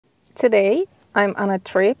Today I'm on a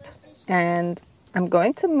trip and I'm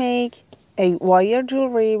going to make a wire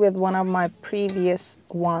jewelry with one of my previous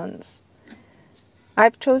ones.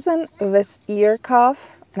 I've chosen this ear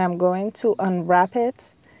cuff and I'm going to unwrap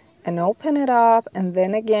it and open it up and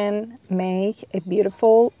then again make a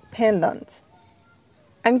beautiful pendant.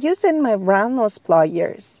 I'm using my round nose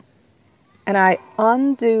pliers and I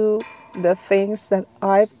undo the things that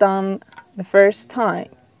I've done the first time.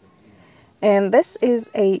 And this is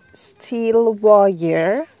a steel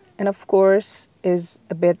wire and of course is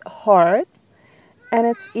a bit hard, and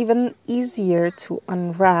it's even easier to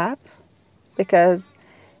unwrap because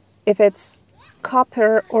if it's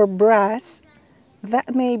copper or brass,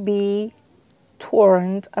 that may be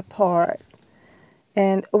torn apart,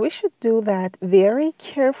 and we should do that very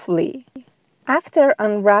carefully. After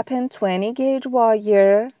unwrapping 20 gauge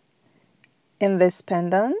wire in this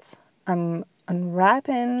pendant, I'm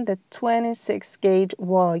unwrapping the 26 gauge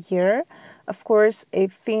wire, of course a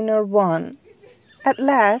thinner one. At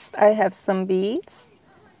last I have some beads,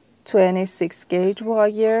 26 gauge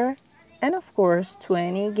wire, and of course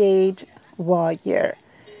 20 gauge wire.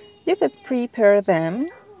 You could prepare them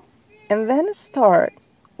and then start,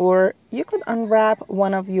 or you could unwrap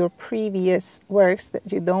one of your previous works that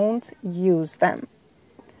you don't use them.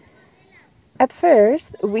 At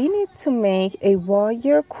first we need to make a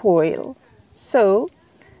wire coil. So,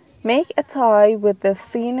 make a tie with the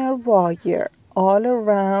thinner wire all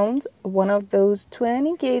around one of those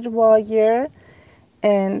 20 gauge wire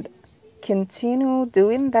and continue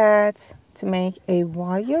doing that to make a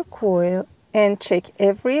wire coil, and check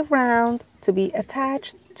every round to be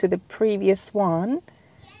attached to the previous one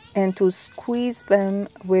and to squeeze them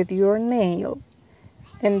with your nail.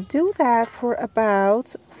 And do that for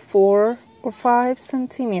about 4 or 5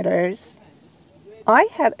 centimeters. I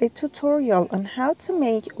had a tutorial on how to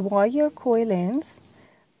make wire coilings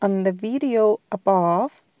on the video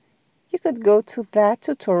above. You could go to that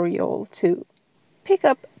tutorial too. Pick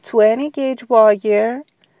up 20 gauge wire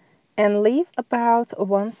and leave about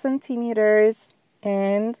 1 centimeters,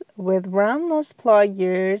 and with round nose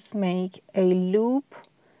pliers make a loop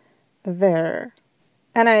there.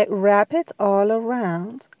 And I wrap it all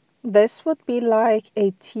around. This would be like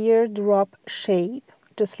a teardrop shape,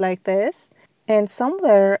 just like this. And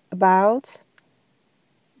somewhere about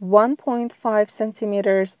 1.5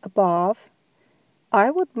 centimeters above, I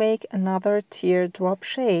would make another teardrop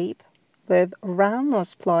shape with round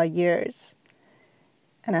nose pliers.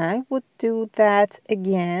 And I would do that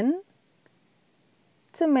again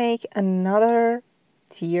to make another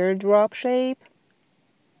teardrop shape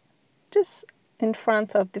just in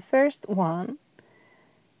front of the first one.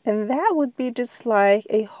 And that would be just like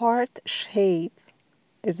a heart shape,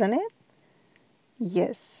 isn't it?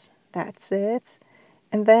 Yes, that's it.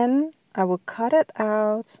 And then I will cut it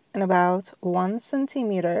out in about 1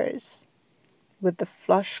 centimeters with the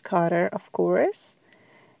flush cutter, of course.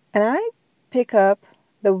 And I pick up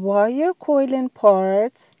the wire coiling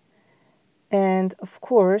part, and of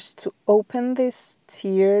course to open these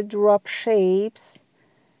teardrop shapes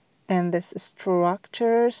and this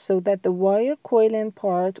structure so that the wire coiling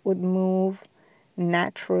part would move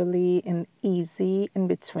naturally and easy in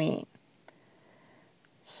between.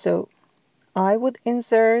 So I would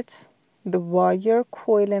insert the wire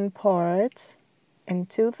coiling part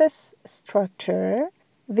into this structure.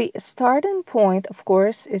 The starting point, of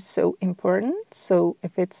course, is so important, so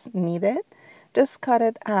if it's needed, just cut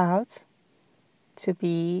it out to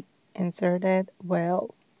be inserted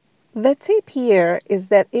well. The tip here is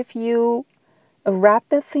that if you wrap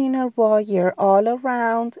the thinner wire all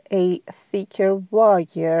around a thicker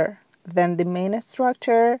wire than the main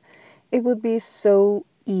structure, it would be so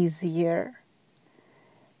easier.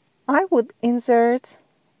 I would insert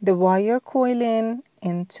the wire coiling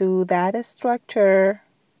into that structure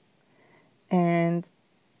and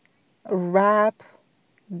wrap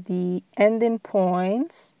the ending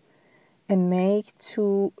points and make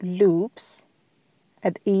 2 loops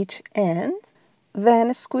at each end,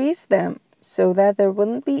 then squeeze them so that there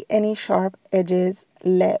wouldn't be any sharp edges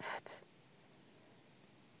left.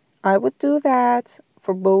 I would do that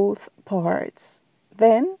for both parts.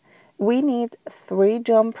 Then we need 3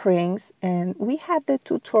 jump rings, and we had the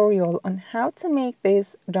tutorial on how to make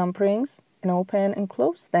these jump rings and open and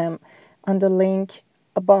close them on the link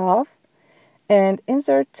above, and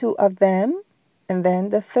insert 2 of them and then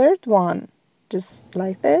the third one just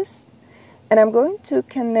like this, and I'm going to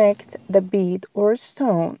connect the bead or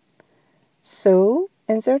stone. So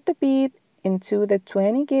insert the bead into the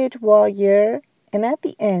 20 gauge wire, and at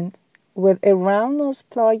the end with a round nose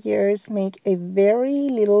pliers make a very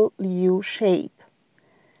little U shape.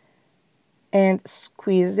 and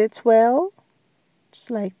squeeze it well,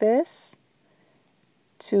 just like this,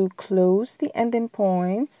 to close the ending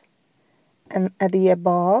point. And at the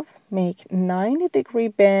above, make 90-degree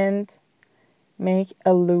bend, make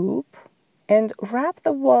a loop, and wrap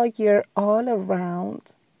the wire all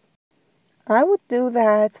around. I would do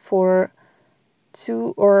that for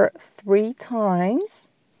 2 or 3 times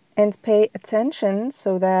and pay attention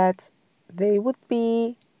so that they would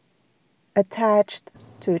be attached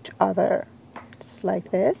to each other, just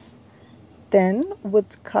like this. Then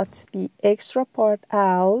would cut the extra part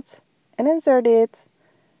out and insert it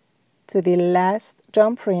to the last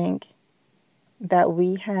jump ring that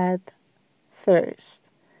we had first.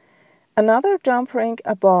 Another jump ring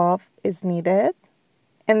above is needed,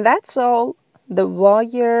 and that's all. The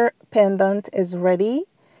wire pendant is ready,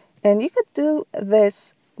 and you could do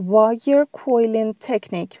this wire coiling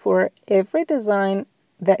technique for every design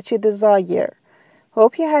that you desire.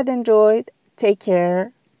 Hope you had enjoyed. Take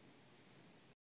care.